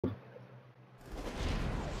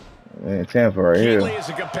Man, Tampa right here. Lee is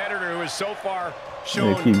a competitor who is so far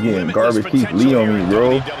shown keep getting garbage. Keep Lee on me,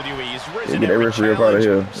 bro. Yeah, get that referee up out of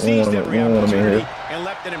here. We don't want him in here. And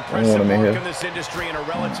left an impressive mark in this industry in a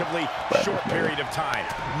relatively short period of time.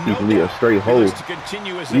 Keith Lee a straight hole.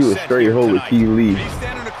 You a straight hole with Keith Lee.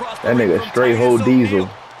 That nigga straight hole Diesel.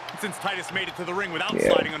 Since Titus made it to the ring without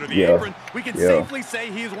sliding under the apron, we can safely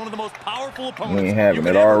say he is one of the most powerful opponents. We ain't having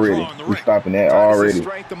it already. We stopping that already.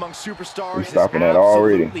 We stopping that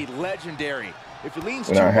already. Legendary. If he leans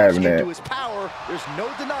We're not having that. his power, there's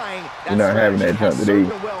no denying we're not having that jump today.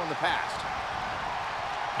 Well in the past.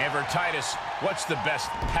 And for Titus, what's the best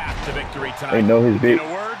path to victory tonight? They know his big.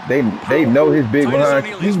 They know his big behind.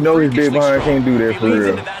 You know his big behind can't do that for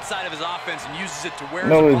real.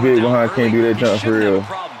 No, his big behind can't do that jump for real.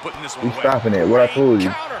 We stopping that. What I told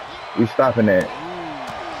you. We stopping that.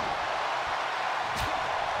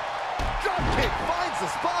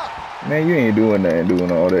 Man, you ain't doing nothing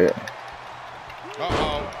doing all that.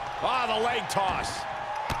 The leg toss.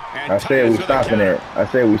 I said we stopping that. I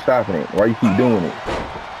said we stopping it. Why you keep doing it?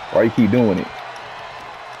 Why you keep doing it?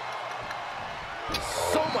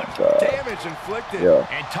 So much damage inflicted. Yeah.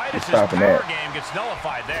 And Titus's power game gets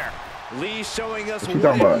nullified there. Lee showing us what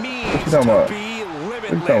it means to be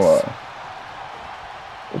limitless.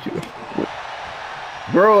 What you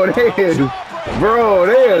Bro,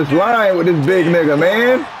 they is lying with this big nigga,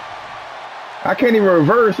 man. I can't even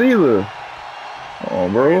reverse either. Oh,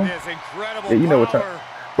 bro. Yeah, you know what time.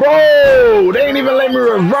 Bro, they ain't even let me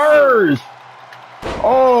reverse.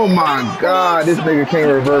 Oh my God, this nigga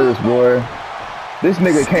can't reverse, boy. This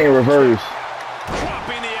nigga can't reverse.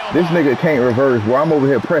 This nigga can't reverse, boy. I'm over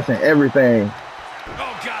here pressing everything.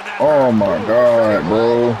 Oh my God,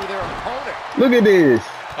 bro. Look at this.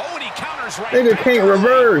 Nigga can't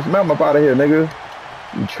reverse. Man, I'm up out of here, nigga.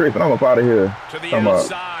 You tripping? I'm up out of here. Come on.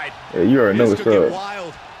 Yeah, you already know what's up.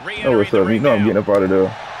 Know what's up. You know I'm getting up out of there.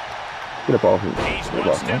 Get up off me. Get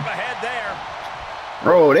off me.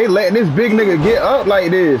 Bro, they letting this big nigga get up like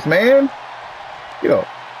this, man. Get up.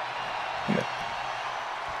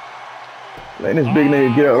 Letting this big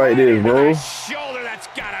nigga get up like this, bro. Shoulder, that's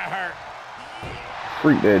gotta hurt.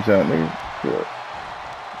 Freak that jump, nigga. Get up.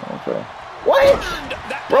 Okay.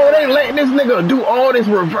 What? Bro, they letting this nigga do all this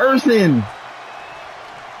reversing.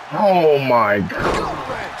 Oh my God.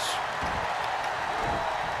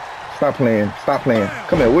 Stop playing. Stop playing.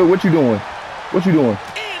 Come here. What you doing? What you doing?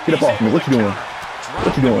 Get up off me. What you doing?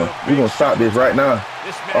 What you doing? We gonna stop this right now.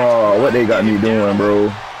 Oh, what they got me doing, bro?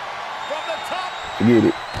 Forget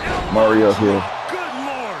it. I'm already up here.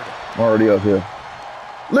 I'm already up here.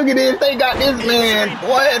 Look at this. They got this man.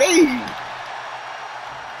 Boy,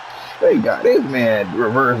 they got this man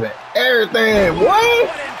reversing everything. What?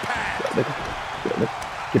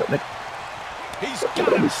 Get up, nigga.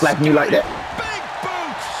 Don't be slapping me like that.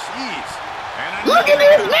 Look at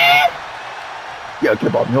this, man. Yo, get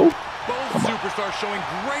up off me, ho.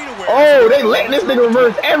 Oh, they letting this nigga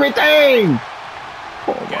reverse everything.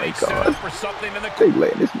 Oh my God. They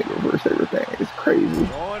letting this nigga reverse everything. It's crazy.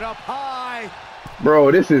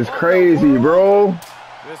 Bro, this is crazy, bro.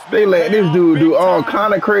 They letting this dude do all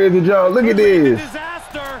kind of crazy jumps. Look at this.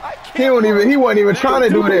 He wasn't even trying to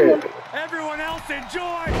do that. Everyone else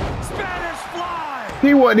enjoy Spanish Fly.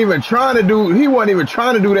 He wasn't even trying to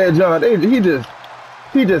do that jump.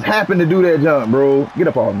 He just happened to do that jump, bro. Get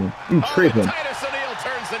up on me. You tripping.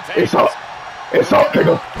 It's up. It's up,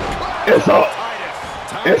 nigga. It's up.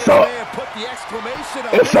 It's up.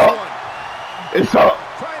 It's up. It's up.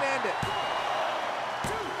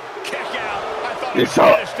 It's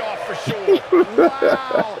up.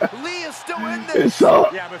 It's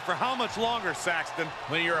up. Yeah, but for how much longer, Saxton?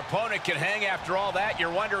 When your opponent can hang after all that,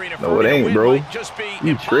 you're wondering if no, it ain't, bro. Just be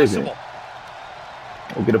you impossible. Tripping.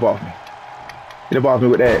 Oh, get up off me. Get up off me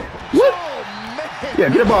with that. What? Yeah,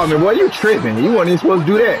 get up off me, boy. You tripping. You weren't even supposed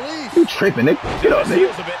to do that. You tripping, nigga. Get up,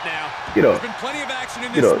 nigga. Get up. There's been plenty of action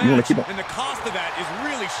in this match, you want to keep on. And the cost of that is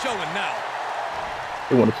really showing now.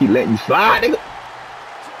 They want to keep letting you slide, nigga.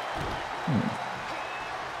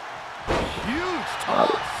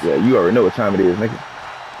 Yeah, you already know what time it is, nigga.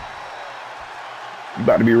 You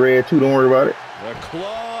about to be red too, don't worry about it. The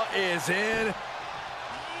claw is in.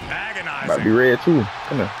 Agonizing. About to be red too.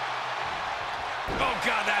 Come here. Oh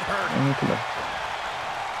God, that hurt. Come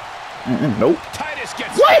here. Nope. Titus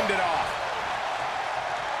gets fended off.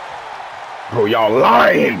 Bro, y'all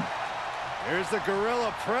lying. There's the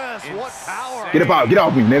gorilla press. Insane. What power. Get up out. Get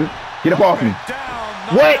off me, nigga. Get up off me.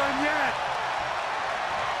 Down, what?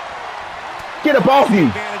 Get up off me.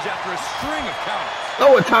 After a string of counters.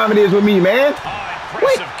 Know what time it is with me, man. Oh,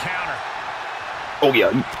 impressive counter. Oh,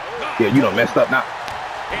 yeah. Yeah, you done messed up now.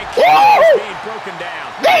 Being broken down.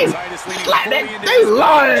 They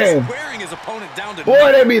lying.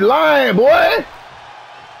 Boy, they be lying, boy.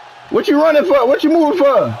 What you running for? What you moving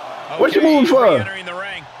for? What you moving for?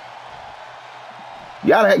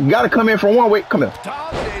 You gotta come in from one way. Come here.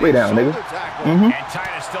 Way down, nigga.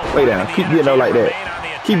 Way down. Keep getting up like that.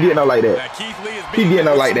 Keep getting up like that. Keep getting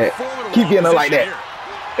up like that. Keep getting up like that.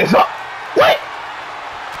 It's up. What?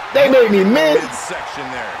 They made me miss.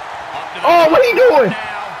 Oh, what he doing?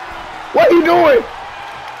 What he doing?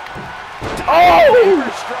 Oh!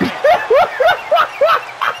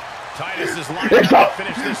 It's up.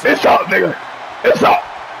 It's up, nigga. It's up.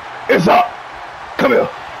 It's up. Come here.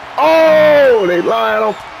 Oh, they lying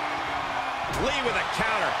on. Lee with a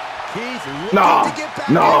counter. Nah,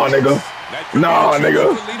 nah, nigga. Nah,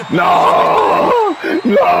 nigga. Nah,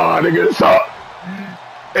 nah, nigga. It's up.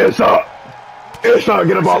 It's up. It's up.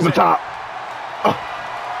 Get up off the top.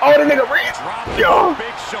 Oh, the nigga ran. Yo.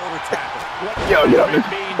 Yo, get up, nigga.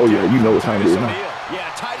 Oh, yeah, you know what time it is now. Yeah,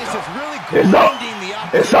 Titus is really grinding the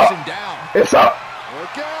opposition down. It's up.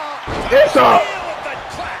 It's up. The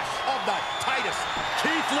clash of the Titus.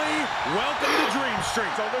 Keith Lee, welcome to Dream Street.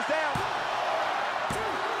 Shoulders down.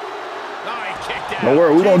 Don't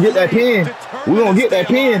worry, we're gonna get that pin. We're gonna get that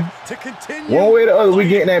pin. One way or the other, we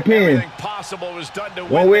getting that pin.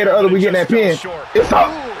 One way or the other, we getting that pin. It's up.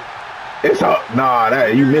 It's up. Nah,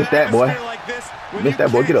 that you missed that, boy. You missed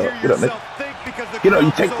that, boy. Get up. Get up, nigga. Get up.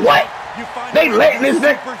 You take what? They letting this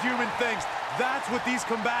thing. That's what these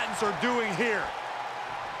combatants are doing here.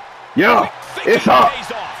 Yeah, it's up.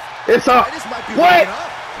 It's up. What?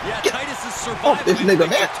 Get off this nigga,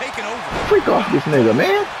 man. Freak off this nigga,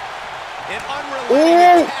 man. An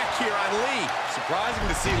unrelated attack here on Lee. Surprising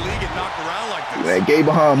to see Lee get knocked around like this. That gay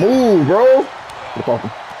behind move, bro.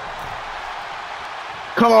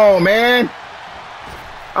 Come on, man.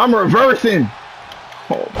 I'm reversing.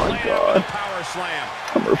 Oh my god.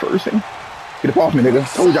 I'm reversing. Get up off me, nigga.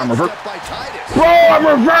 Told you I'm reversing. Bro, I'm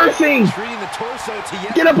reversing.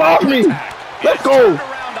 Get up off me. Let's go.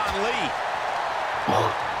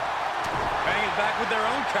 Banging back with their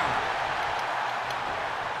own counter.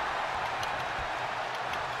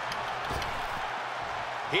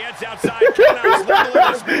 He heads outside.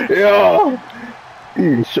 Yo,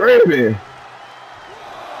 he's tripping.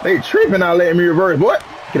 They tripping not letting me reverse, boy.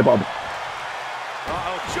 Get up off me.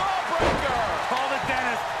 Jawbreaker. Call the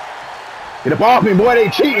dentist. Get up off me, boy. They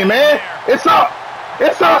cheating, man. It's up.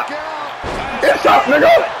 It's up. It's up, nigga.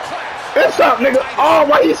 It's up, nigga. Oh,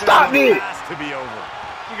 why he stopped it?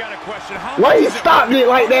 Why he stopped it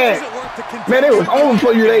like that? Man, it was on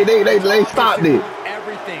for you. They stopped it.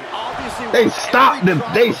 They stopped them.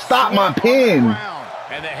 They stopped my pin.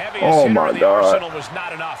 Oh my god. Was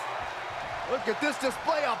not enough. Look at this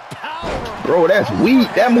display of power. Bro, that's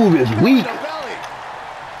weak. That move is weak. Look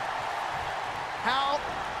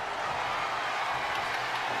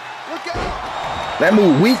out. That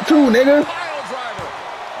move weak too, nigga.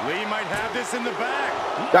 Lee might have this in the back.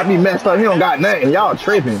 Got me messed up. He don't got nothing. Y'all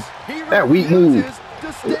tripping. That weak move. I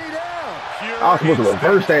was supposed to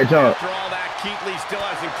reverse that jump.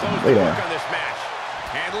 Lay down.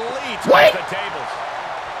 What?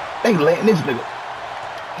 They letting this nigga.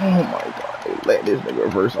 Oh my god. They letting this nigga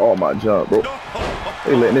reverse all my jump, bro.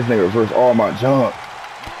 They letting this nigga reverse all my jump.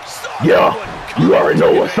 Yeah. You already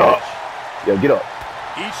know what's up. Yo, get up.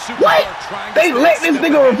 What? They let this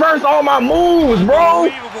nigga reverse all my moves, bro.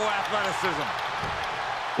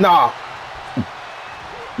 Nah.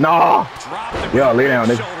 Nah. Yo, lay down,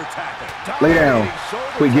 nigga. Lay down.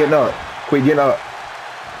 Quit getting up. Quit getting up.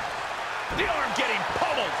 The arm getting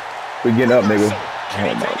pummeled. Quit getting up, nigga.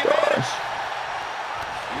 Oh my gosh.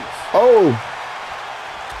 Oh.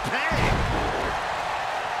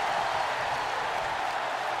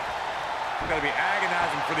 Gotta be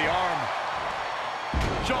agonizing for the arm.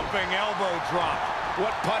 Jumping elbow drop.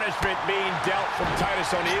 What punishment being dealt from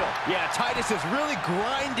Titus O'Neil? Yeah, Titus is really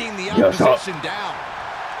grinding the opposition down.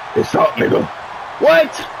 It's up, nigga.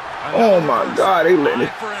 What? Oh my god, they letting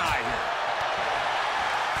it.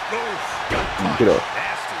 Get up.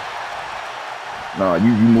 Nah,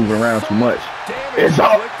 you moving around too much. It's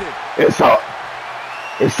up. It's up.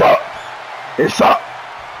 It's up. It's up.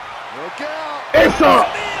 It's up.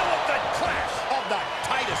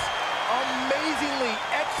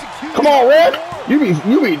 Come on, Red. You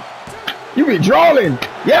be drawing.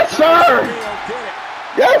 Yes, sir.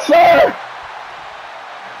 Yes, sir.